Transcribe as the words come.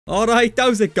Alright,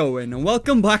 how's it going? And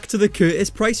welcome back to the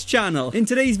Curtis Price channel. In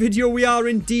today's video, we are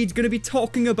indeed going to be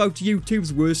talking about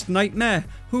YouTube's worst nightmare,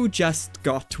 who just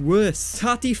got worse.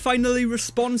 Tati finally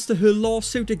responds to her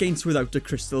lawsuit against Without a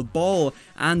Crystal Ball,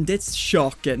 and it's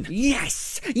shocking.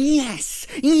 Yes! Yes!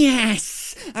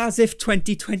 Yes! As if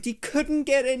 2020 couldn't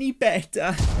get any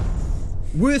better.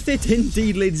 Worth it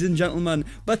indeed, ladies and gentlemen,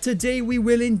 but today we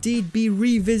will indeed be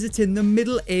revisiting the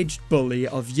middle-aged bully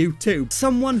of YouTube.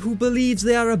 Someone who believes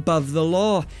they are above the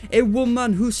law, a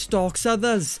woman who stalks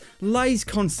others, lies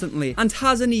constantly, and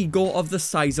has an ego of the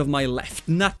size of my left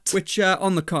nut, which,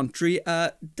 on the contrary,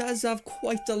 does have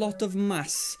quite a lot of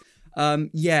mass.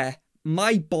 Yeah.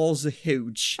 My balls are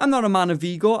huge. I'm not a man of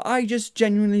ego, I just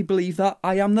genuinely believe that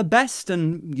I am the best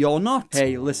and you're not.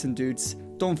 Hey, listen dudes,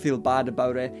 don't feel bad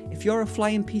about it. If you're a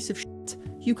flying piece of shit,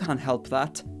 you can't help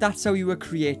that. That's how you were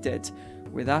created.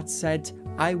 With that said,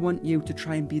 I want you to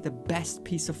try and be the best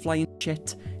piece of flying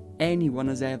shit anyone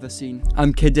has ever seen.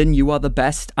 I'm kidding, you are the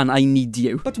best and I need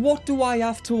you. But what do I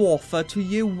have to offer to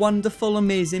you wonderful,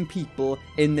 amazing people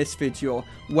in this video?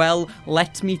 Well,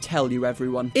 let me tell you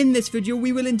everyone. In this video,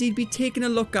 we will indeed be taking a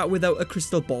look at Without a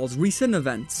Crystal Ball's recent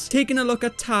events. Taking a look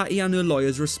at Tati and her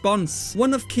lawyer's response.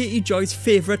 One of Katie Joy's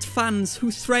favourite fans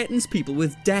who threatens people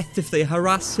with death if they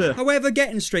harass her. However,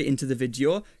 getting straight into the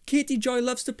video, Katie Joy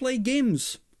loves to play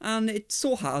games. And it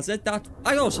so has it that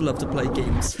I also love to play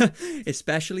games,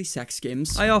 especially sex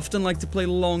games. I often like to play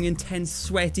long, intense,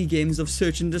 sweaty games of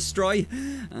search and destroy,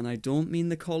 and I don't mean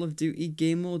the Call of Duty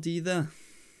game mode either.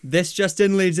 This just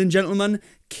in, ladies and gentlemen,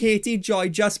 Katie Joy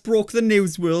just broke the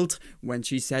news world when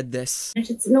she said this.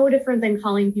 It's no different than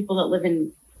calling people that live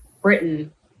in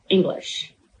Britain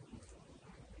English.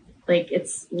 Like,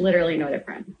 it's literally no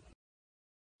different.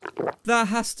 That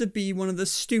has to be one of the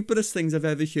stupidest things I've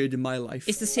ever heard in my life.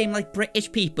 It's the same like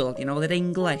British people, you know, they're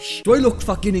English. Do I look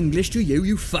fucking English to you,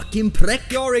 you fucking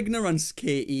prick? Your ignorance,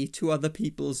 Katie, to other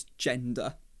people's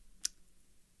gender.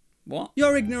 What?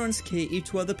 Your ignorance, Katie,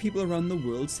 to other people around the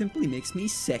world simply makes me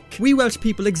sick. We Welsh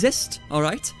people exist,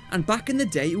 alright? And back in the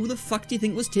day, who the fuck do you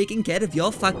think was taking care of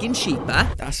your fucking sheep,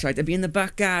 huh? That's right, I'd be in the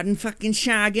back garden fucking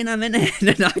shagging them in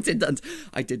it. No,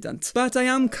 I didn't. But I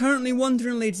am currently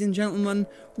wondering, ladies and gentlemen,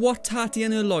 what Tati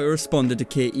and her lawyer responded to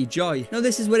Katie Joy. Now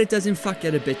this is where it does in fact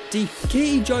get a bit deep.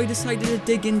 Katie Joy decided to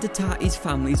dig into Tati's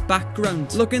family's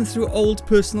background, looking through old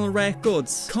personal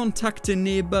records, contacting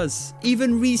neighbours,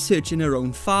 even researching her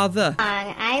own father.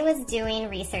 I was doing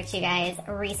research, you guys.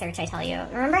 Research, I tell you.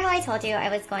 Remember how I told you I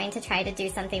was going to try to do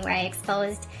something where I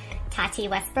exposed Tati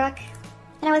Westbrook?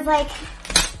 And I was like,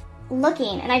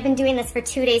 looking, and I've been doing this for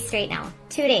 2 days straight now.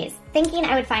 2 days, thinking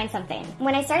I would find something.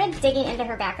 When I started digging into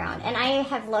her background, and I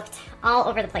have looked all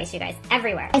over the place, you guys,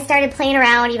 everywhere. I started playing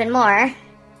around even more,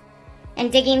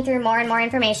 and digging through more and more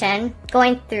information,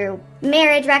 going through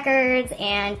marriage records,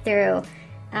 and through,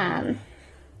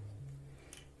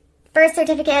 birth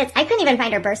certificates. I couldn't even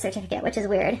find her birth certificate, which is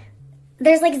weird.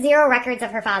 There's like 0 records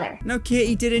of her father. Now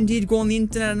Katie did indeed go on the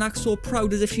internet and act so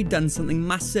proud as if she'd done something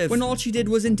massive, when all she did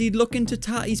was indeed look into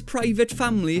Tati's private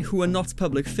family, who are not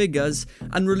public figures,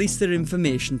 and release their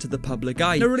information to the public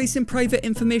eye. Now releasing private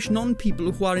information on people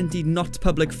who are indeed not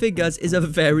public figures is a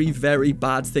very, very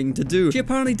bad thing to do. She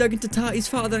apparently dug into Tati's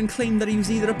father and claimed that he was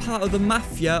either a part of the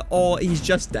mafia or he's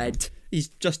just dead. He's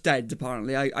just dead,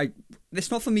 apparently. It's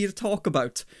not for me to talk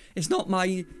about. It's not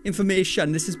my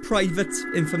information. This is private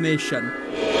information.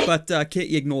 But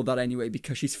Katie ignored that anyway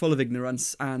because she's full of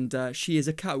ignorance and she is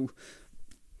a cow.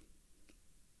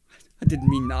 I didn't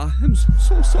mean that. I'm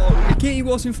so sorry. Katie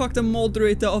was in fact a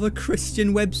moderator of a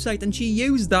Christian website, and she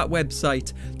used that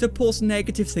website to post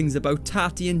negative things about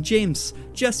Tati and James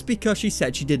just because she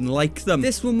said she didn't like them.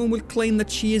 This woman would claim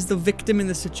that she is the victim in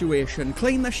the situation,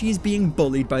 claim that she is being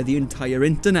bullied by the entire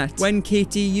internet. When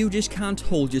Katie, you just can't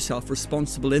hold yourself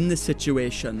responsible in this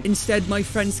situation. Instead, my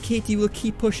friends, Katie will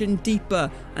keep pushing deeper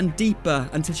and deeper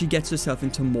until she gets herself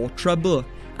into more trouble.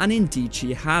 And indeed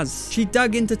she has. She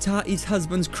dug into Tati's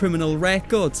husband's criminal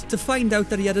records to find out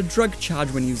that he had a drug charge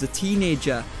when he was a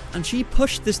teenager, and she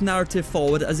pushed this narrative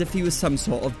forward as if he was some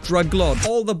sort of drug lord.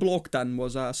 All the bloke done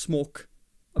was smoke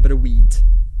a bit of weed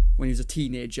when he was a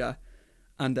teenager,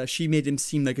 and she made him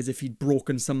seem like as if he'd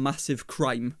broken some massive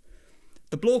crime.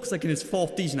 The bloke's like in his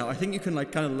 40s now. I think you can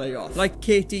like kind of lay off. Like,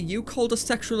 Katie, you called a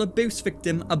sexual abuse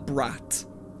victim a brat.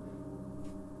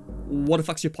 What the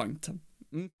fuck's your point?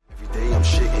 Every day I'm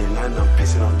shitting and I'm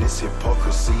pissing on this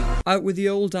hypocrisy. Out with the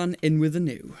old and in with the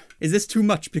new. Is this too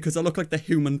much because I look like the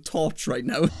Human Torch right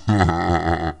now?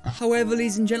 However,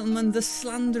 ladies and gentlemen, the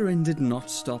slandering did not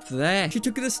stop there. She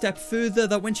took it a step further,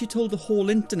 that when she told the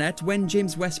whole internet when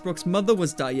James Westbrook's mother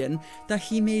was dying, that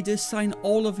he made her sign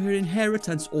all of her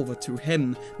inheritance over to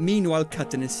him, meanwhile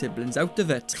cutting his siblings out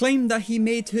of it. Claimed that he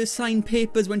made her sign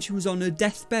papers when she was on her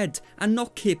deathbed and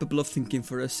not capable of thinking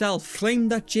for herself.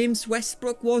 Claimed that James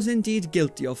Westbrook was indeed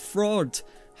guilty of fraud.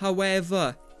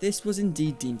 However, this was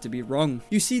indeed deemed to be wrong.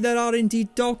 You see, there are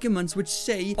indeed documents which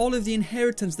say all of the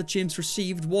inheritance that James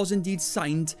received was indeed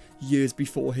signed years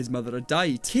before his mother had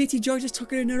died. Katie Joy just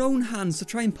took it in her own hands to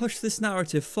try and push this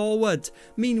narrative forward,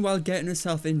 meanwhile getting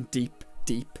herself in deep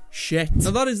shit.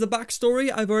 Now that is the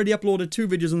backstory. I've already uploaded 2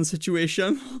 videos on the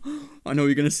situation. I know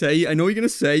you're gonna say,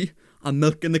 I'm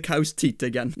milking the cow's teat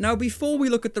again. Now, before we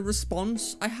look at the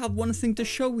response, I have one thing to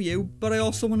show you, but I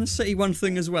also want to say one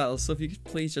thing as well. So if you could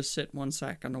please just sit 1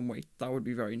 second and wait, that would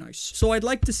be very nice. So I'd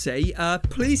like to say,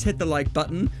 please hit the like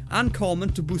button and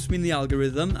comment to boost me in the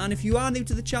algorithm. And if you are new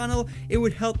to the channel, it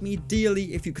would help me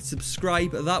dearly if you could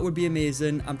subscribe. That would be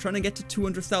amazing. I'm trying to get to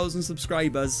 200,000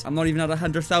 subscribers. I'm not even at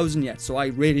 100,000 yet, so I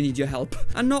really need your help.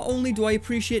 And not only do I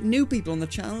appreciate new people on the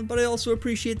channel, but I also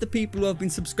appreciate the people who have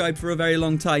been subscribed for a very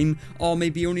long time, or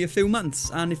maybe only a few months.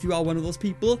 And if you are one of those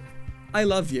people, I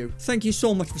love you. Thank you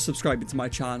so much for subscribing to my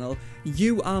channel.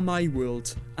 You are my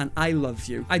world, and I love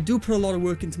you. I do put a lot of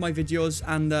work into my videos,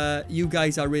 and you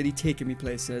guys are really taking me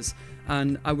places.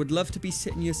 And I would love to be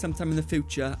sitting here sometime in the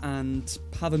future and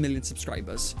have 1 million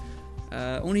subscribers.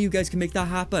 Only you guys can make that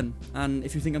happen. And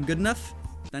if you think I'm good enough,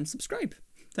 then subscribe.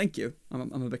 Thank you. I'm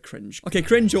a bit cringe. Okay,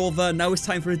 cringe over. Now it's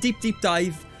time for a deep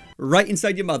dive right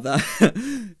inside your mother.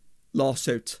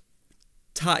 Lawsuit.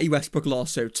 Tati Westbrook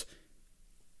lawsuit.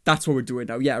 That's what we're doing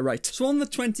now, yeah, right. So on the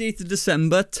 28th of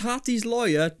December, Tati's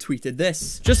lawyer tweeted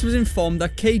this. Just was informed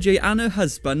that KJ and her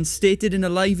husband stated in a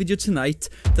live video tonight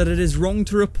that it is wrong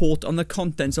to report on the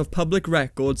contents of public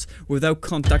records without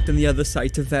contacting the other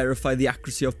side to verify the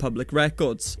accuracy of public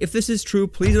records. If this is true,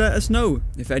 please let us know,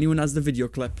 if anyone has the video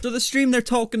clip. So the stream they're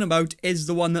talking about is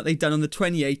the one that they done on the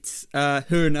 28th,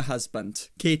 her and her husband,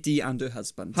 Katie and her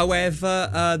husband.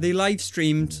 However, they live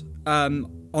streamed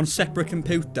on separate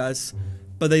computers,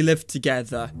 but they lived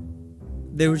together.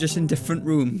 They were just in different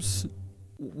rooms.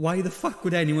 Why the fuck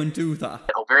would anyone do that?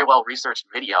 A very well researched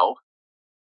video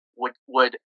would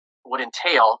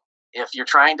entail, if you're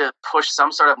trying to push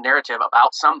some sort of narrative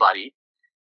about somebody,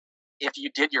 if you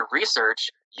did your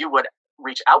research, you would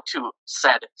reach out to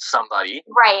said somebody,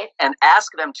 Right. and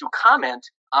ask them to comment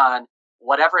on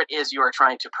whatever it is you are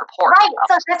trying to purport Right.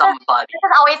 about somebody. This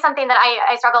is always something that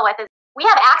I struggle with, is we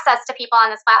have access to people on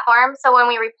this platform. So when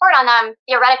we report on them,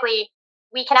 theoretically,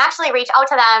 we can actually reach out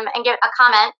to them and get a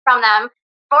comment from them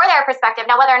for their perspective.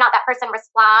 Now, whether or not that person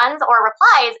responds or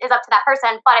replies is up to that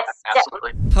person, but it's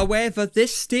Absolutely. However,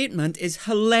 this statement is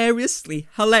hilariously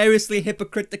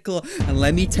hypocritical, and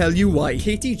let me tell you why.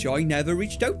 Katie Joy never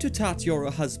reached out to Tati or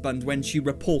her husband when she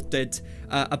reported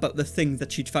about the thing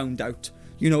that she'd found out.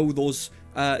 You know, those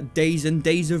days and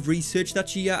days of research that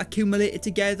she accumulated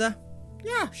together.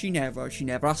 Yeah, she never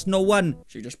asked no one.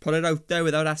 She just put it out there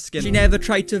without asking. She never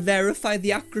tried to verify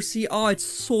the accuracy. Oh, it's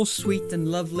so sweet and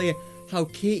lovely how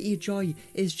Katie Joy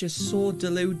is just so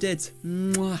deluded.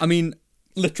 Mwah. I mean,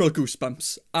 literal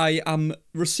goosebumps. I am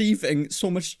receiving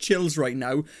so much chills right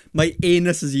now. My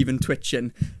anus is even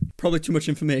twitching. Probably too much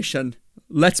information.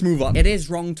 Let's move on. It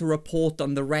is wrong to report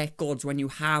on the records when you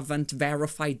haven't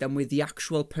verified them with the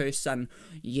actual person.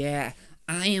 Yeah.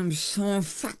 I am so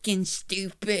fucking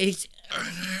stupid.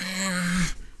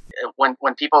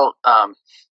 When people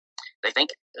they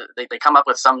think they come up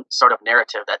with some sort of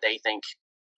narrative that they think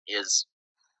is,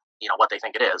 you know, what they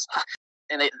think it is,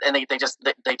 and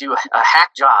they do a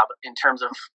hack job in terms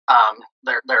of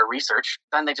their research.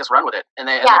 Then they just run with it, and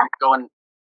they go and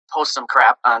post some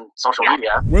crap on social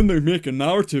media. When they make a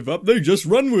narrative up, they just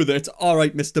run with it. All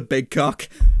right, Mr. Big Cock.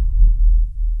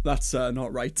 That's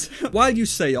not right. While you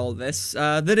say all this,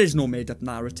 there is no made-up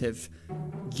narrative.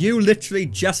 You literally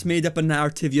just made up a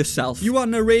narrative yourself. You are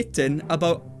narrating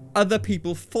about other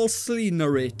people falsely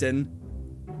narrating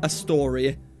a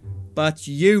story, but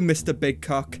you, Mr. Big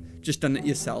Cock, just done it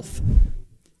yourself.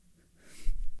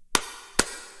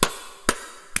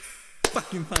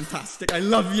 Fucking fantastic, I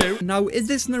love you. Now, is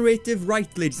this narrative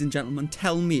right, ladies and gentlemen?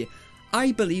 Tell me.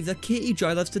 I believe that Katie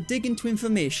Joy loves to dig into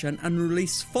information and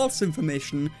release false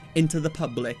information into the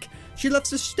public. She loves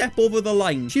to step over the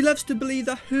line. She loves to believe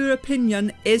that her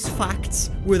opinion is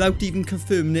facts without even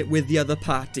confirming it with the other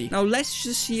party. Now let's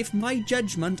just see if my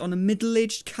judgment on a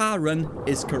middle-aged Karen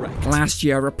is correct. Last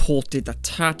year I reported that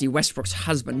Tati Westbrook's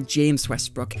husband, James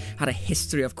Westbrook, had a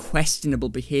history of questionable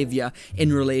behaviour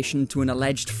in relation to an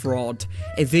alleged fraud.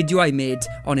 A video I made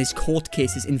on his court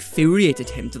cases infuriated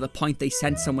him to the point they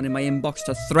sent someone in my inbox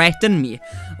to threaten me.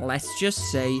 Let's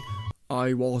just say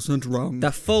I wasn't wrong.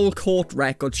 The full court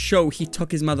records show he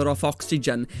took his mother off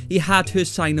oxygen. He had her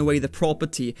sign away the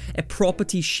property, a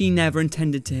property she never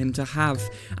intended to him to have.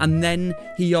 And then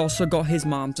he also got his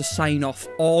mom to sign off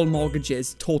all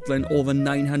mortgages totaling over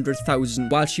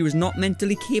 $900,000 while she was not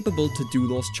mentally capable to do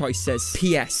those choices.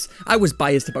 P.S. I was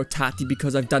biased about Tati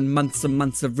because I've done months and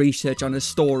months of research on her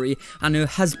story, and her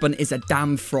husband is a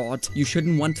damn fraud. You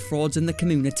shouldn't want frauds in the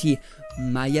community.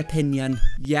 My opinion.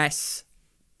 Yes.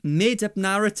 Made up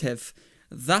narrative.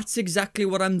 That's exactly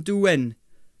what I'm doing.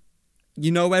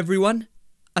 You know, everyone?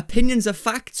 Opinions are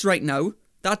facts right now.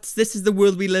 This is the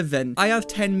world we live in. I have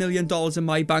 $10 million in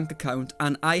my bank account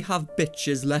and I have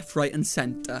bitches left, right and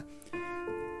centre.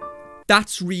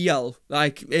 That's real.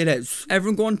 Like, it is.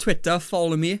 Everyone go on Twitter,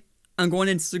 follow me, and go on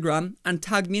Instagram and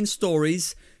tag me in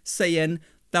stories saying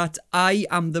that I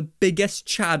am the biggest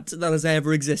Chad that has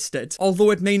ever existed.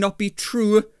 Although it may not be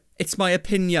true, it's my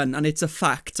opinion, and it's a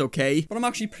fact, okay? But I'm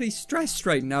actually pretty stressed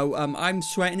right now. I'm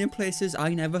sweating in places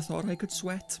I never thought I could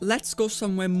sweat. Let's go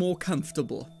somewhere more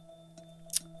comfortable.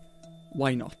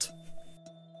 Why not?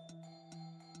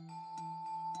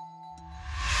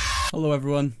 Hello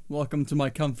everyone, welcome to my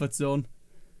comfort zone.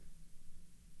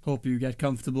 Hope you get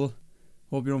comfortable.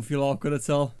 Hope you don't feel awkward at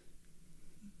all.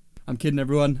 I'm kidding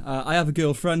everyone. I have a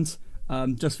girlfriend,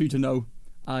 just for you to know.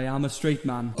 I am a straight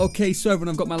man. Okay, so everyone,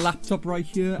 I've got my laptop right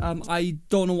here. I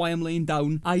don't know why I'm laying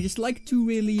down. I just like to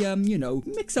really, you know,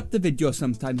 mix up the video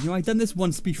sometimes. You know, I've done this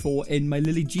once before in my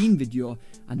Lily Jean video,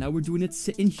 and now we're doing it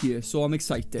sitting here, so I'm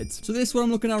excited. So this, what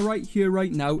I'm looking at right here,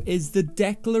 right now, is the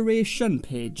declaration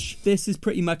page. This is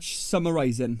pretty much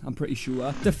summarizing, I'm pretty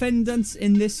sure. Defendants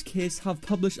in this case have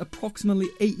published approximately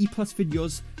 80 plus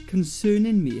videos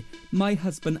concerning me, my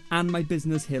husband, and my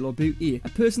business Halo Beauty. A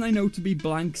person I know to be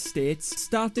blank states,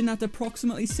 starting at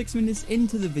approximately 6 minutes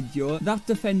into the video, that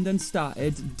defendant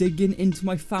started digging into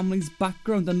my family's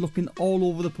background and looking all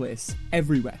over the place.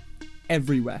 Everywhere.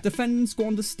 Defendants go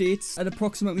on to state at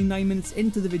approximately 9 minutes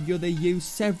into the video they use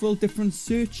several different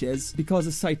searches because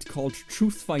a site called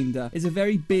Truth Finder is a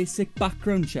very basic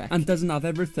background check and doesn't have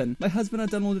everything. My husband had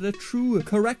downloaded a true,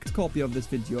 correct copy of this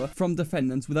video from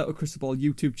defendants without a crystal ball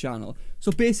YouTube channel. So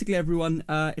basically everyone,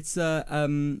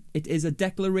 it is a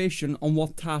declaration on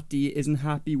what Tati isn't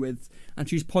happy with, and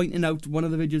she's pointing out one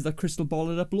of the videos that Crystal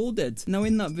Ball had uploaded. Now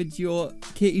in that video,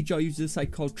 Katie Joy uses a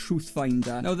site called Truth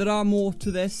Finder. Now there are more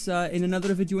to this in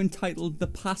another video entitled The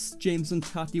Past James and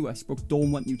Tati Westbrook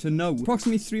Don't Want You to Know.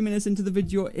 Approximately 3 minutes into the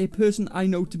video, a person I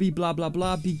know to be blah blah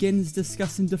blah begins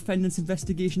discussing defendant's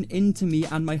investigation into me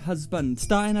and my husband.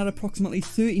 Starting at approximately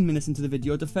 13 minutes into the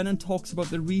video, defendant talks about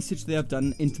the research they have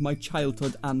done into my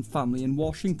childhood and family in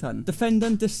Washington.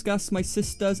 Defendant discuss my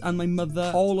sisters and my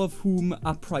mother, all of whom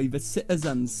are private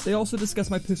citizens. They also discuss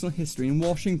my personal history in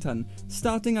Washington.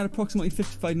 Starting at approximately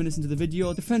 55 minutes into the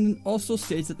video, defendant also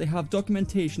states that they have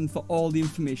documentation for all the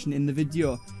information in the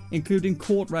video, including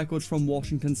court records from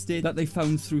Washington State that they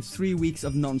found through 3 weeks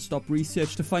of non-stop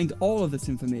research to find all of this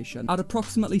information. At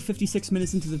approximately 56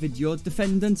 minutes into the video,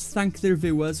 defendants thank their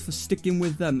viewers for sticking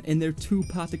with them in their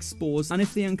two-part expose, and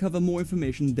if they uncover more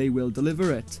information, they will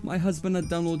deliver it. My husband had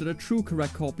downloaded a true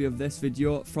correct copy of this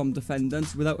video from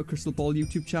defendants without a crystal ball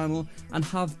YouTube channel and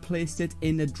have placed it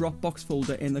in a Dropbox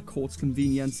folder in the court's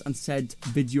convenience and said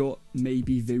video may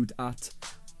be viewed at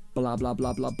blah blah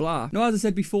blah blah blah. Now, as I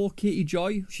said before, Katie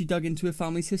Joy, she dug into her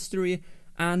family's history,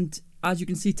 and as you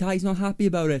can see, Ty's not happy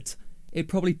about it. It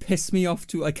probably pissed me off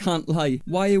too, I can't lie.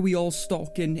 Why are we all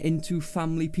stalking into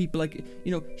family people? Like,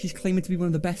 you know, she's claiming to be one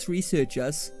of the best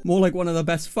researchers. More like one of the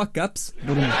best fuck-ups.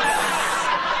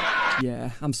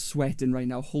 Yeah, I'm sweating right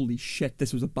now. Holy shit,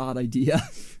 this was a bad idea.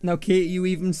 Now, Kate, you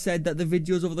even said that the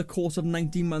videos over the course of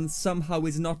 19 months somehow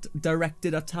is not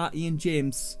directed at Tati and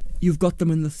James. You've got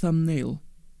them in the thumbnail.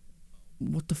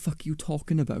 What the fuck are you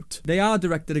talking about? They are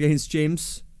directed against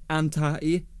James and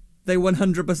Tati. They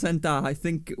 100% are. I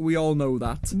think we all know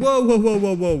that. Whoa, whoa, whoa,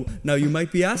 whoa, whoa. Now you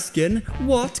might be asking,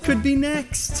 what could be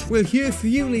next? Well, here for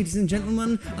you, ladies and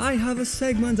gentlemen, I have a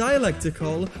segment I like to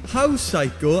call How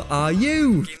Psycho Are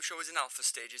You? Game show is in alpha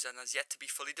stages and has yet to be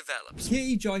fully developed.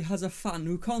 Katie Joy has a fan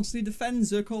who constantly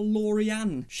defends her called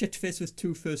Lori-Ann. Shitface with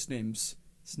 2 first names.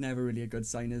 It's never really a good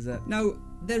sign, is it? Now,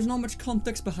 there's not much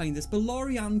context behind this, but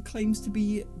Lori-Ann claims to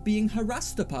be being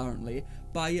harassed, apparently,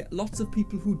 by lots of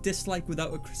people who dislike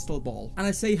Without a Crystal Ball. And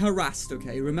I say harassed,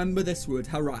 okay? Remember this word,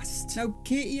 harassed. Now,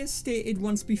 Katie has stated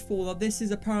once before that this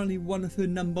is apparently one of her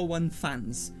 #1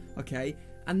 fans, okay?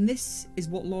 And this is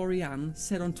what Lori-Ann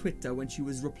said on Twitter when she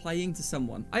was replying to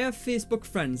someone. I have Facebook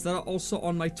friends that are also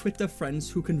on my Twitter friends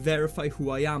who can verify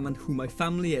who I am and who my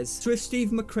family is. So if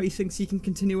Steve McRae thinks he can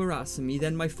continue harassing me,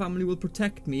 then my family will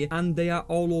protect me, and they are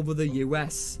all over the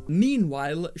US.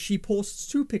 Meanwhile, she posts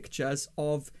 2 pictures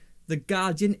of the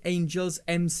Guardian Angels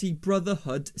MC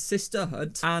Brotherhood,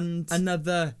 Sisterhood, and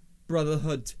another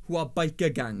Brotherhood who are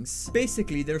biker gangs.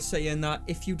 Basically, they're saying that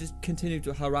if you just continue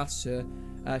to harass her,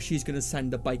 she's gonna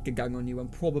send a biker gang on you and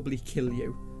probably kill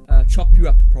you. Chop you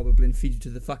up probably and feed you to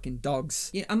the fucking dogs.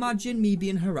 Yeah, imagine me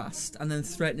being harassed and then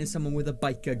threatening someone with a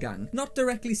biker gang. Not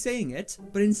directly saying it,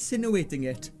 but insinuating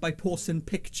it by posting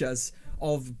pictures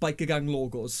of biker gang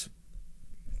logos.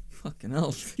 Fucking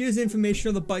hell. Here's information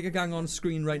of the biker gang on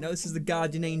screen right now. This is the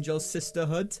Guardian Angels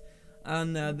Sisterhood.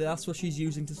 And that's what she's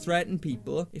using to threaten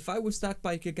people. If I was that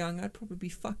biker gang, I'd probably be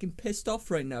fucking pissed off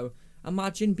right now.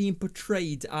 Imagine being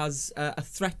portrayed as a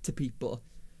threat to people.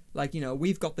 Like, you know,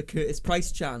 we've got the Curtis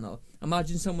Price channel.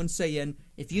 Imagine someone saying,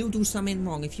 if you do something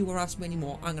wrong, if you harass me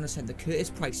anymore, I'm going to send the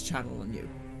Curtis Price channel on you.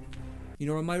 You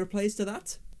know what my reply is to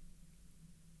that?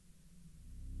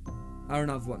 I don't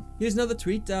have one. Here's another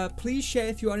tweet. Please share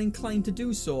if you are inclined to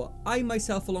do so. I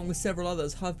myself, along with several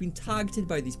others, have been targeted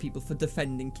by these people for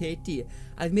defending Katie.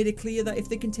 I've made it clear that if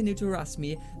they continue to harass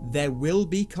me, there will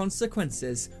be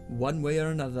consequences, one way or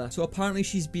another. So apparently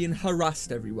she's being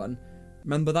harassed, everyone.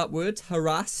 Remember that word?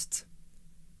 Harassed?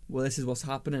 Well, this is what's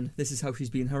happening. This is how she's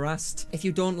being harassed. If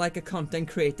you don't like a content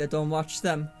creator, don't watch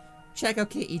them. Check out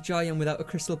Katie Joy and Without a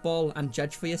Crystal Ball and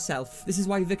judge for yourself. This is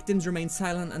why victims remain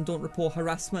silent and don't report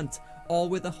harassment, all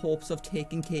with the hopes of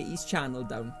taking Katie's channel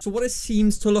down. So what it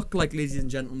seems to look like, ladies and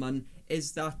gentlemen,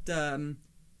 is that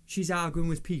she's arguing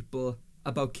with people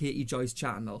about Katie Joy's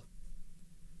channel.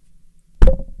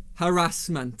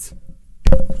 Harassment.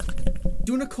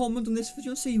 Do you want to comment on this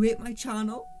video and say you hate my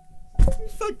channel?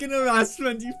 Fucking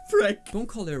harassment, you prick. Don't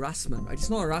call it harassment, right? It's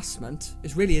not harassment.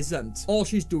 It really isn't. All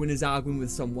she's doing is arguing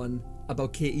with someone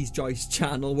about Katie Joy's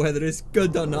channel, whether it's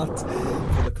good or not.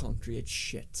 For the contrary, it's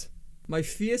shit. My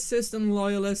fiercest and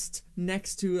loyalist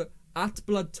next to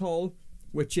 @BloodToll,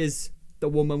 which is the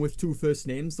woman with 2 first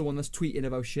names, the one that's tweeting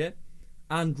about shit,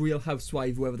 and Real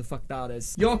Housewife, whoever the fuck that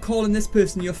is. You're calling this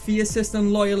person your fiercest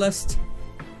and loyalist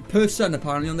person,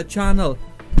 apparently, on the channel.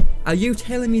 Are you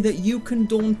telling me that you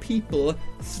condone people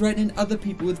threatening other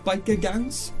people with biker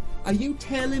gangs? Are you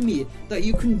telling me that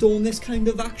you condone this kind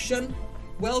of action?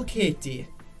 Well, Katie,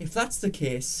 if that's the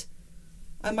case,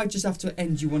 I might just have to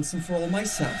end you once and for all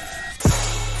myself.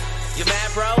 You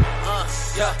mad, bro?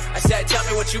 Yeah. I said, tell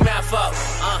me what you mad for.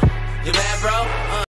 You mad, bro?